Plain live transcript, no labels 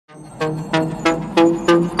It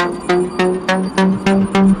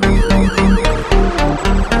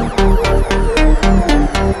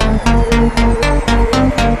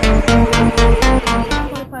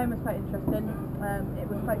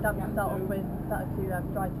was quite damp to start off with, started to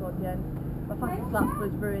dry towards the end. My fastest lap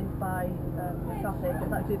was ruined by traffic. It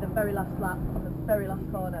was actually the very last lap on the very last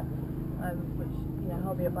corner, which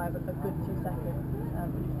held me up by a good 2 seconds.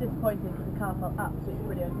 Which was disappointing because the car felt absolutely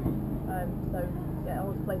brilliant. So yeah, I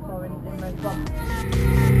was placed for in race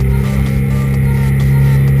 1.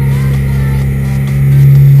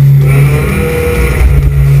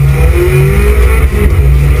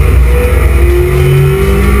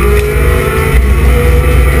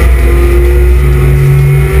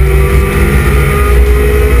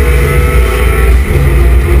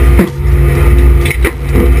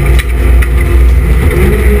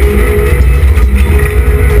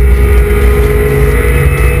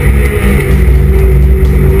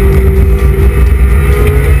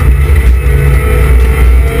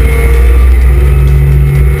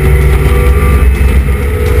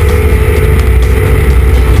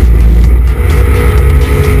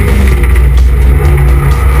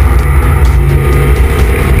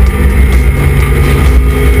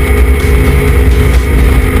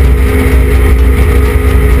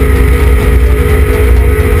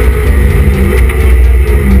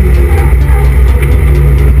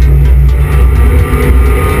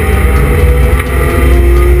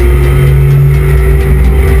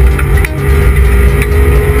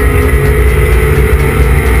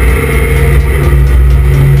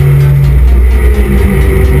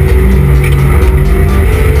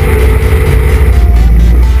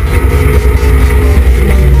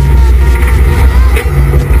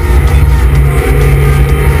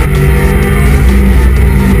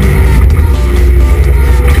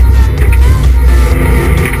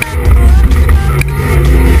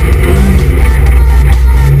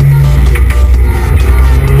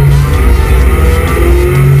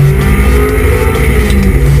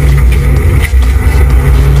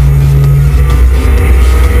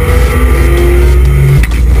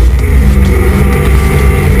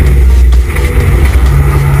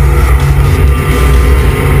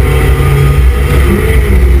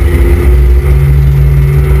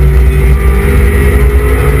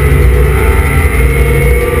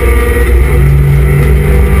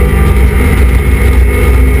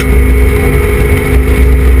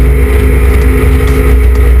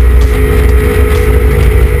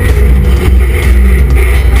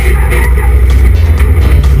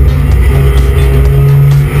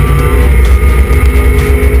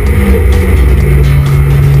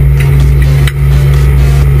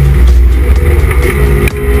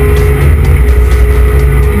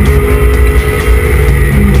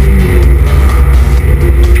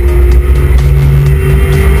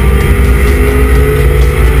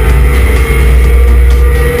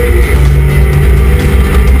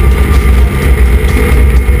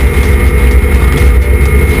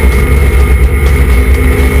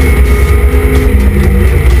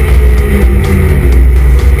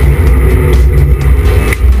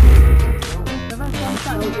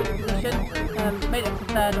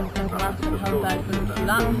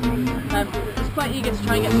 Was quite eager to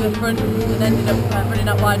try and get to the front and ended up running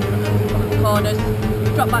out wide from the corners.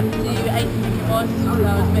 Dropped back to 8th, I think it was, so I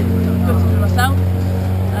was a bit gutted with myself.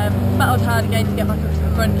 Battled hard again to get back up to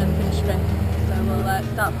the front and finish 5th. So we'll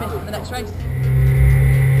start 5th for the next race.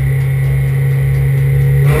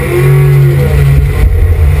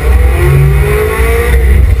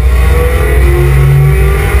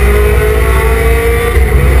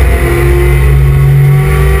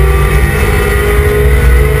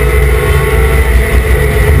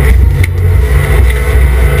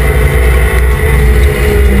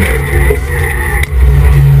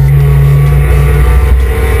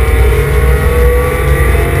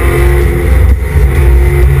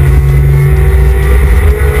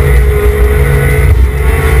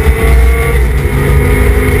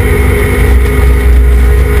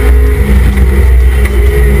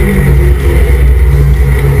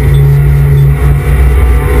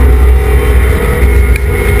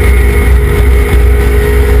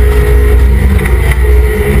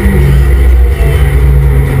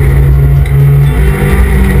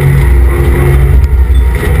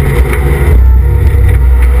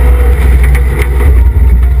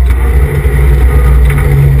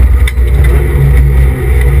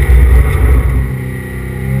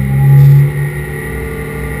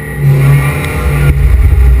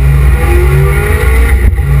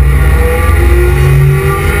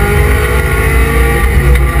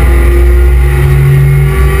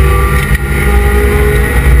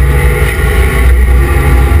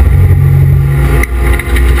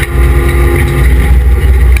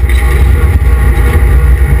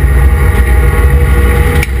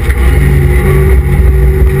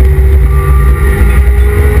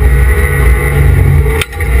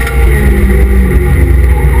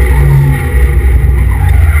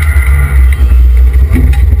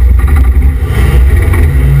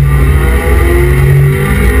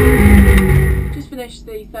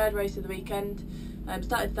 weekend.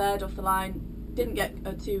 Started third off the line, didn't get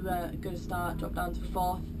too good a start, dropped down to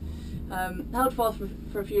fourth. Held fourth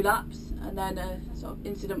for a few laps, and then a sort of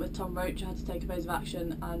incident with Tom Roach. I had to take a phase of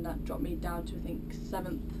action, and that dropped me down to I think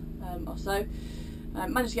 7th or so.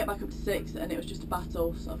 Managed to get back up to 6th, and it was just a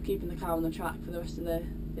battle, sort of keeping the car on the track for the rest of the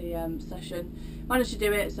session. Managed to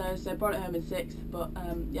do it, so brought it home in 6th. But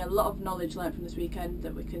yeah, a lot of knowledge learnt from this weekend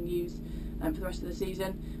that we can use for the rest of the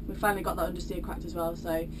season. We finally got that understeer cracked as well,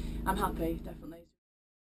 so I'm happy, definitely.